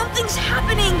 Something's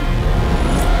happening.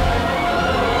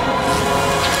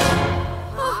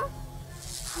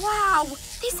 Wow,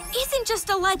 this isn't just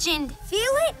a legend.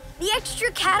 Feel it? The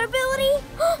extra cat ability?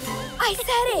 I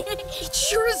said it. It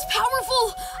sure is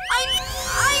powerful. I'm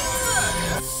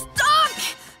stuck.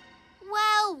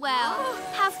 Well,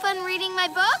 have fun reading my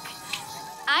book?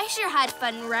 I sure had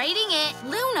fun writing it.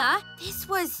 Luna, this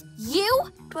was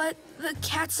you? But the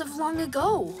cats of long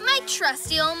ago. My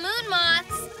trusty old moon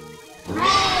moths.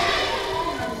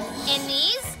 And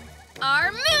these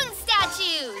are moon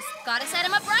statues. Gotta set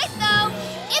them up right, though.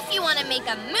 If you want to make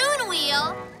a moon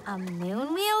wheel. A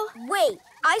moon wheel? Wait,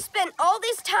 I spent all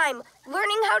this time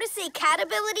learning how to say cat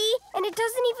ability, and it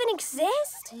doesn't even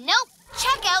exist? Nope.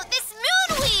 Check out this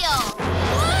moon wheel.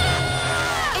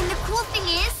 And the cool thing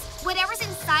is, whatever's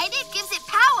inside it gives it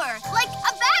power, like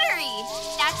a battery.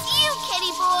 That's you,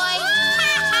 kitty boy.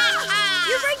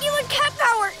 Your regular cat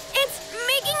power, it's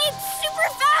making it super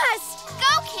fast.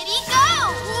 Go, kitty,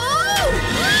 go. Whoa!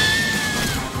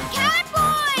 Cat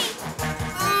boy!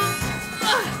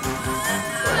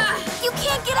 You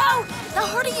can't get out! The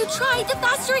harder you try, the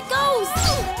faster it goes!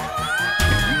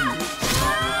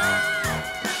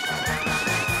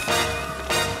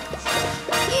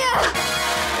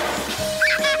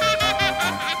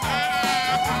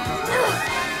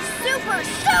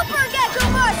 Super gecko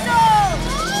muscle!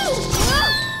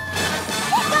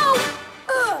 No!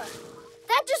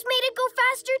 That just made it go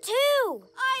faster, too.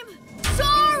 I'm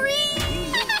sorry!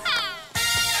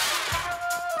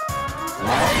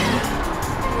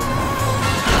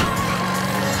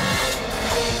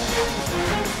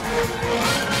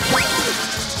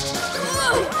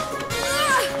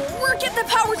 Work at the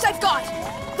powers I've got.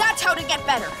 That's how to get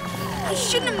better. I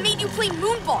shouldn't have made you play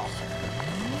Moonball.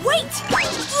 Wait!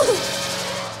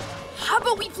 How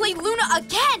about we play Luna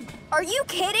again? Are you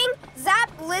kidding?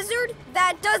 Zap Blizzard?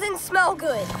 That doesn't smell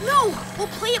good. No, we'll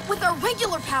play it with our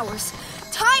regular powers.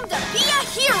 Time to be a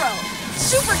hero!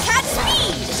 Super Cat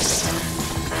Speed!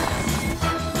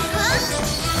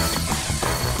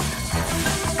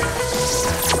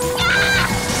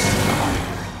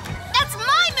 That's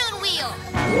my moon wheel!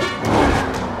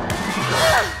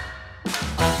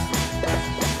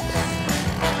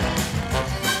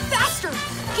 Faster!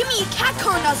 Give me a cat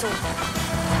car nuzzle!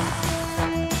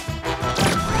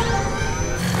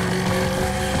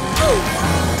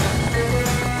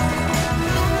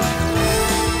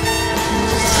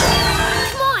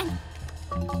 Come on!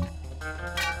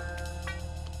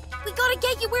 We gotta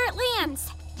get you where it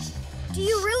lands. Do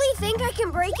you really think I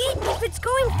can break it if it's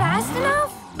going fast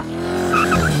enough?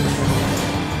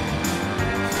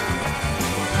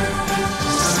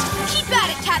 Keep at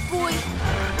it, Cat Boy!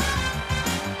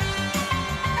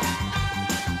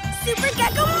 Super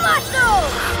Gecko Muscle!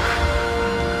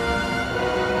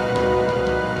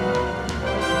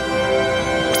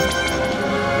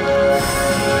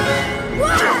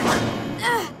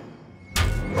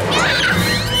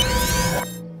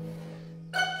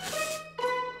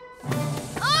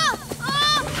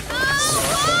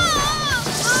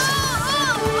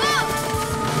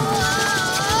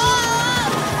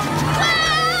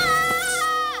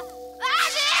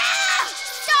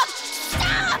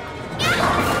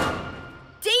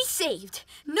 Saved.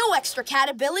 No extra cat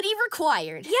ability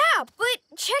required. Yeah, but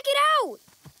check it out.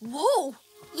 Whoa!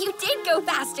 You did go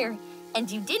faster,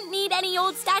 and you didn't need any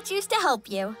old statues to help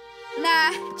you.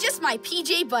 Nah, just my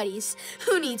PJ buddies.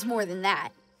 Who needs more than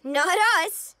that? Not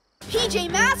us. PJ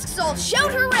Masks all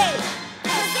shout hooray!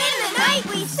 'Cause in the night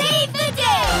we save the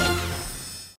day!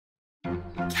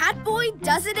 Catboy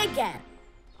does it again.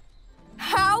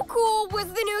 How cool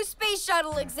was the new space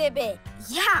shuttle exhibit?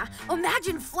 Yeah,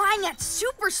 imagine flying at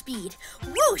super speed.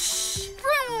 Whoosh!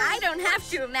 I don't have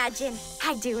to imagine.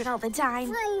 I do it all the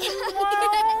time.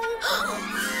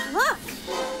 Look!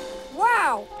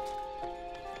 Wow!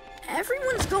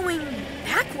 Everyone's going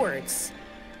backwards.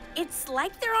 It's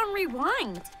like they're on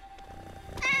rewind.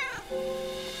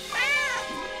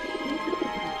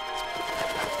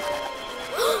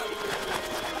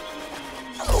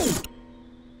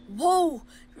 Whoa!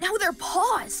 Now they're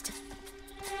paused.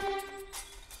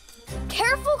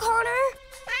 Careful, Connor!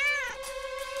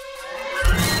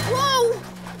 Whoa!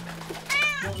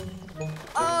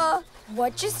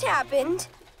 What just happened?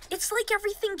 It's like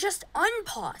everything just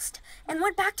unpaused and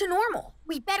went back to normal.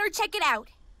 We better check it out.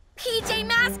 PJ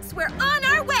Masks, we're on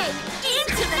our way!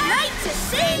 Into the night to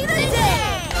save the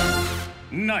day!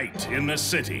 Night in the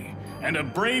city, and a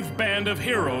brave band of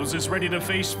heroes is ready to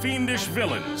face fiendish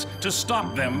villains to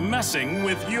stop them messing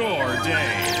with your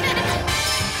day.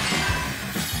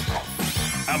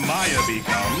 Amaya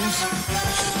becomes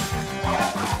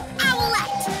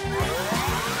Owlette!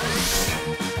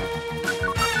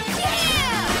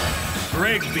 Yeah!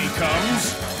 Greg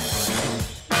becomes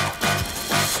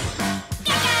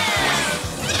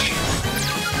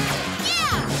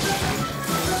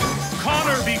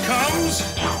Connor becomes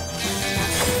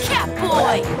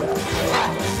Catboy!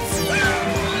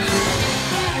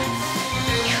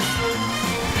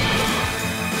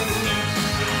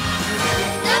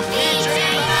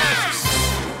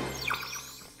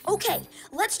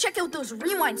 let's check out those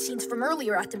rewind scenes from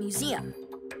earlier at the museum.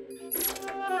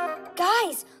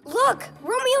 Guys, look!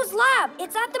 Romeo's lab!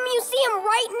 It's at the museum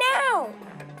right now!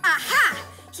 Aha!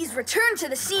 He's returned to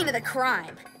the scene of the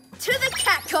crime. To the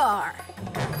cat car!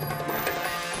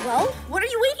 Well, what are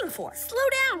you waiting for? Slow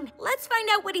down. Let's find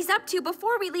out what he's up to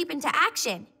before we leap into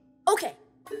action. Okay.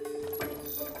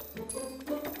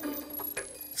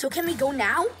 So can we go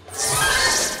now?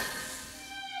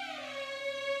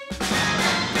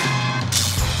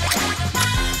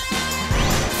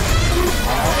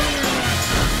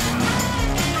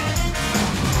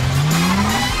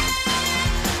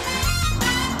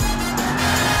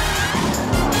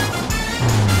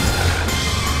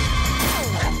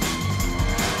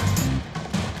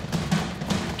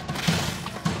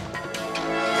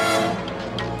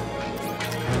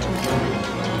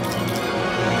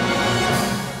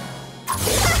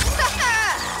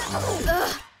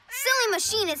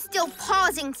 Machine is still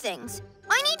pausing things.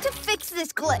 I need to fix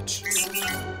this glitch.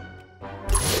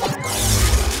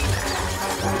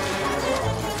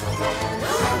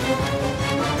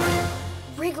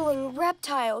 Wriggling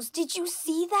reptiles, did you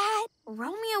see that?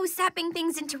 Romeo's zapping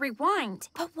things into rewind.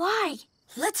 But why?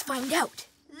 Let's find out.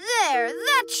 There,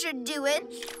 that should do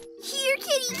it. Here,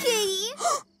 kitty kitty.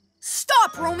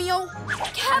 Stop, Romeo!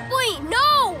 Catboy,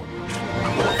 no!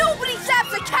 Nobody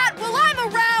zaps a cat while I'm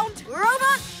around!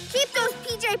 Robot, keep those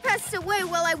PJ pests away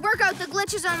while I work out the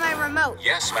glitches on my remote.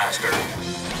 Yes, Master.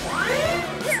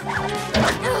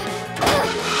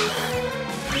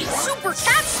 Super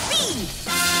cat speed!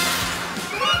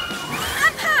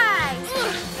 Up high!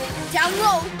 Down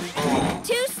low!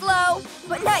 Too slow,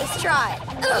 but nice try.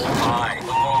 Hi.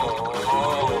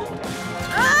 Oh.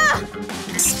 Ah!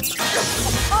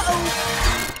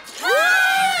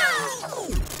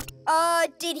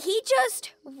 Did he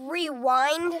just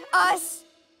rewind us?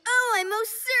 Oh, I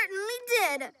most certainly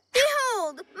did.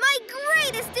 Behold, my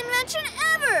greatest invention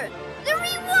ever! The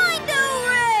Rewind-O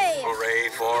Ray! Hooray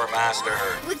for Master.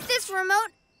 With this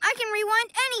remote, I can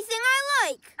rewind anything I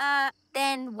like.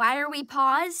 Then why are we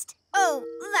paused? Oh,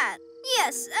 that.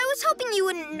 Yes, I was hoping you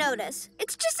wouldn't notice.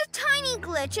 It's just a tiny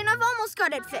glitch and I've almost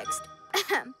got it fixed.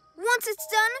 Once it's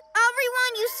done, I'll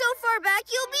rewind you so far back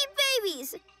you'll be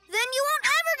babies. Then you won't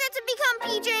ever get to become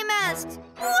PJ Masks.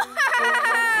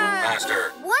 Master.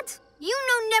 What? You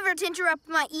know never to interrupt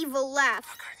my evil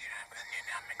laugh.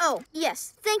 Oh,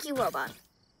 yes. Thank you, Robot.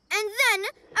 And then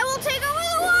I will take over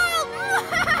the world!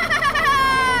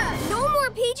 No more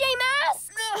PJ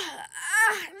Masks?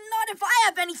 Not if I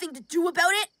have anything to do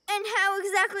about it. And how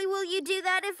exactly will you do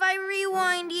that if I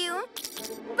rewind you?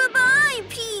 Bye-bye,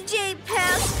 PJ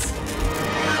Pests!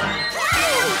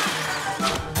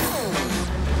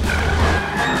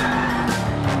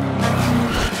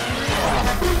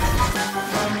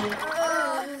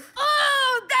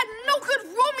 Oh, that no-good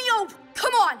Romeo!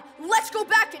 Come on, let's go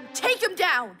back and take him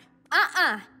down.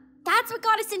 That's what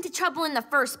got us into trouble in the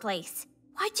first place.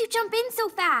 Why'd you jump in so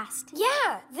fast?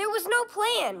 Yeah, there was no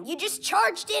plan. You just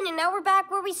charged in and now we're back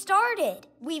where we started.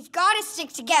 We've got to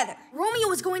stick together. Romeo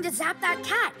was going to zap that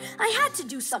cat. I had to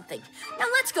do something. Now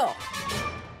let's go.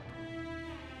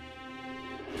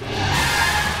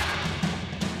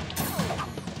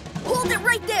 Hold it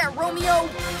right there, Romeo.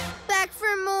 Back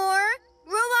for more?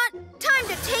 Robot, time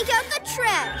to take out the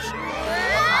trash.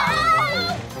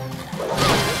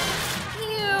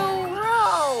 Ew,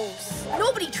 gross.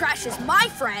 Nobody trashes my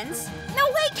friends. No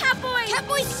way, Catboy!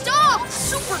 Catboy, stop!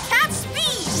 Super cat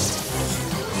speed!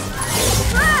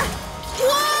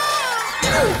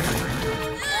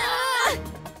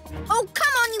 Oh,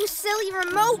 come on, you silly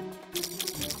remote.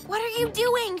 What are you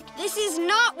doing? This is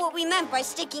not what we meant by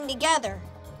sticking together.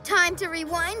 Time to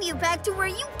rewind you back to where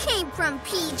you came from,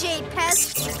 PJ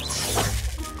Pest.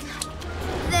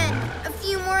 Then, a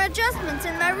few more adjustments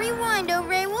and my Rewind-O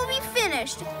Ray will be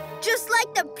finished. Just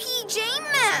like the PJ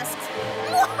Masks.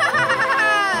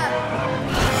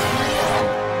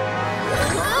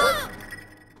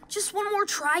 Just one more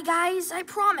try, guys. I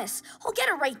promise. I'll get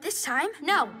it right this time.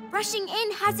 No, rushing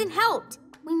in hasn't helped.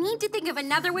 We need to think of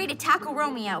another way to tackle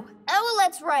Romeo.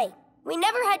 Owlette's right. We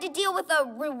never had to deal with a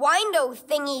rewind-o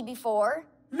thingy before.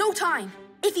 No time.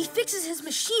 If he fixes his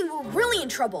machine, we're really in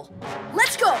trouble.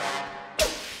 Let's go.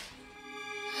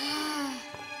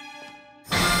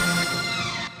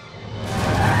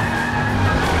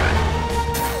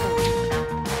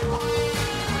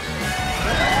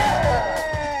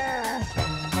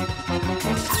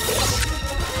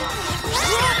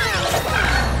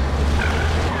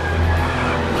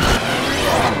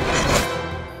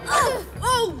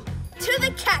 Oh, to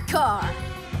the cat car.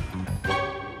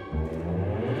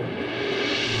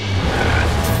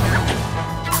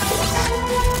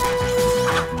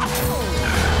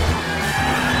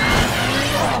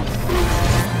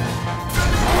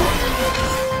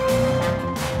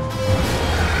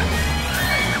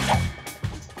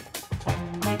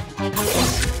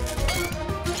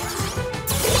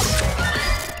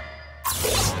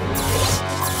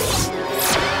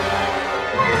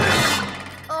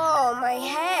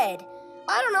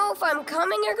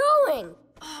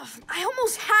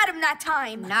 that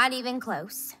time. Not even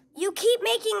close. You keep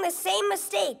making the same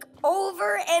mistake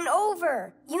over and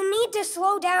over. You need to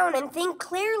slow down and think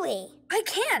clearly. I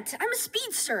can't. I'm a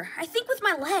speedster. I think with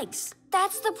my legs.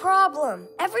 That's the problem.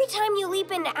 Every time you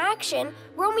leap into action,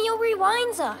 Romeo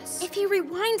rewinds us. If he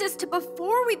rewinds us to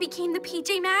before we became the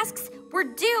PJ Masks, we're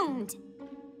doomed.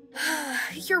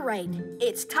 You're right.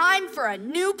 It's time for a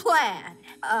new plan.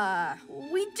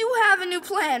 We do have a new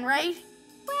plan, right?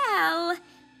 Well,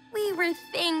 we were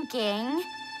thinking...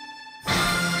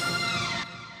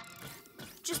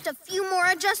 Just a few more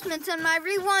adjustments and my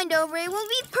rewind-o ray will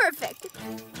be perfect.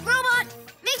 Robot,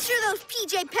 make sure those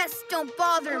PJ pests don't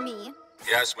bother me.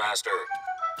 Yes, Master.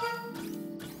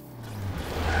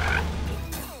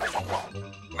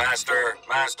 Master,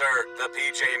 the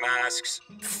PJ Masks.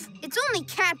 It's only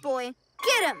Catboy.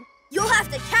 Get him. You'll have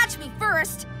to catch me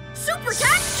first. Super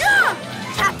Cat Jump!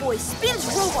 Catboy spins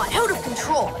Robot out of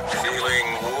control.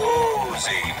 Feeling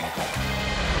woozy.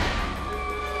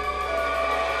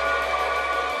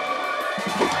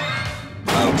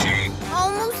 Ouchie.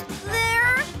 Almost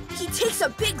there. He takes a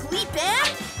big leap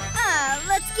and...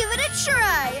 Let's give it a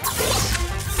try.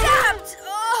 Zapped!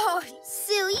 Oh!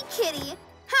 Silly kitty.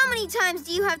 How many times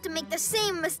do you have to make the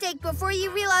same mistake before you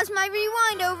realize my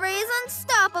rewind-o ray is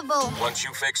unstoppable? Once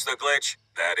you fix the glitch,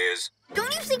 that is.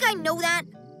 Don't you think I know that?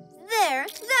 There,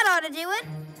 that ought to do it.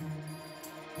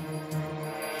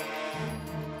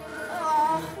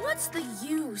 Oh, what's the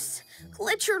use?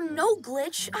 Glitch or no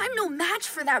glitch, I'm no match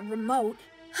for that remote.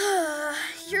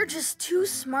 You're just too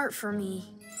smart for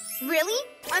me. Really?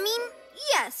 I mean,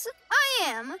 yes, I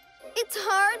am. It's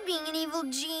hard being an evil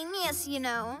genius, you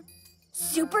know.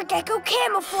 Super Gecko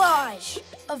Camouflage!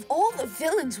 Of all the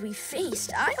villains we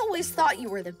faced, I always thought you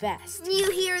were the best. You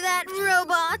hear that,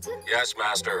 Robot? Yes,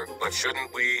 Master, but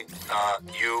shouldn't we,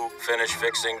 you finish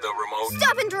fixing the remote?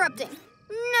 Stop interrupting.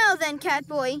 Now then,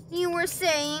 Catboy, you were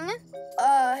saying?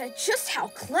 Just how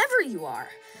clever you are.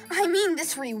 I mean,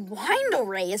 this rewind-o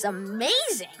ray is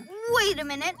amazing. Wait a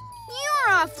minute.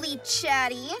 You're awfully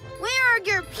chatty. Where are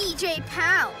your PJ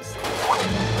pals?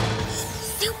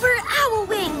 Super Owl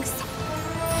Wings!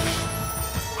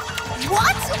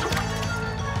 What?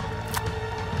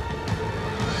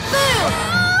 Boom!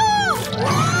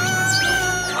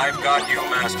 I've got you,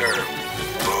 Master.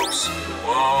 Oops.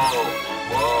 Whoa.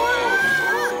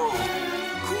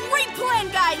 Great plan,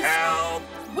 guys! Help!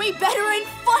 Way better and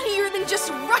funnier than just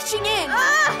rushing in.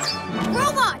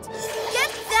 Robot,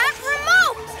 get that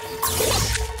remote!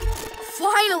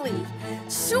 Finally!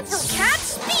 Super Cat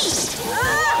Speed!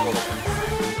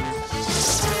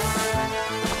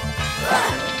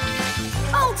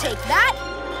 I'll take that!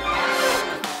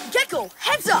 Gecko,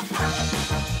 heads up!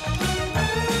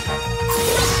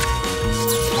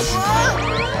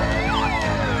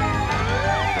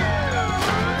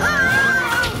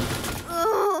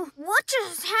 What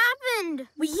just happened?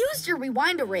 We used your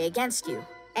rewind-o ray against you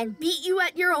and beat you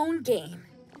at your own game.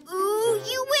 Ooh,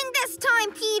 you win this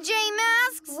time, PJ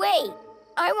Masks! Wait,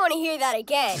 I want to hear that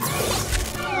again. Ooh,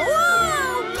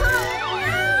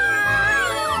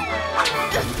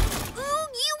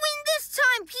 you win this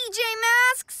time, PJ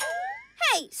Masks!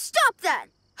 Hey, stop that!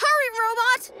 Hurry,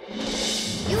 Robot!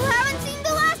 You haven't seen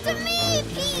the last of me,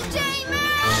 PJ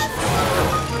Masks!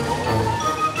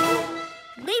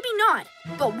 Maybe not,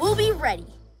 but we'll be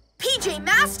ready. PJ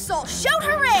Masks all shout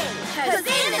hooray! 'Cause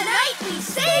in the night we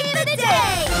save the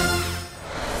day!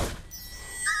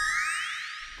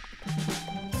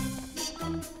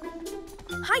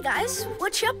 Hi guys,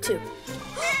 what you up to?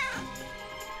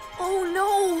 Oh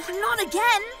no, not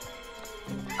again!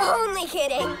 Only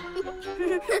kidding.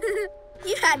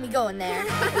 You had me going there.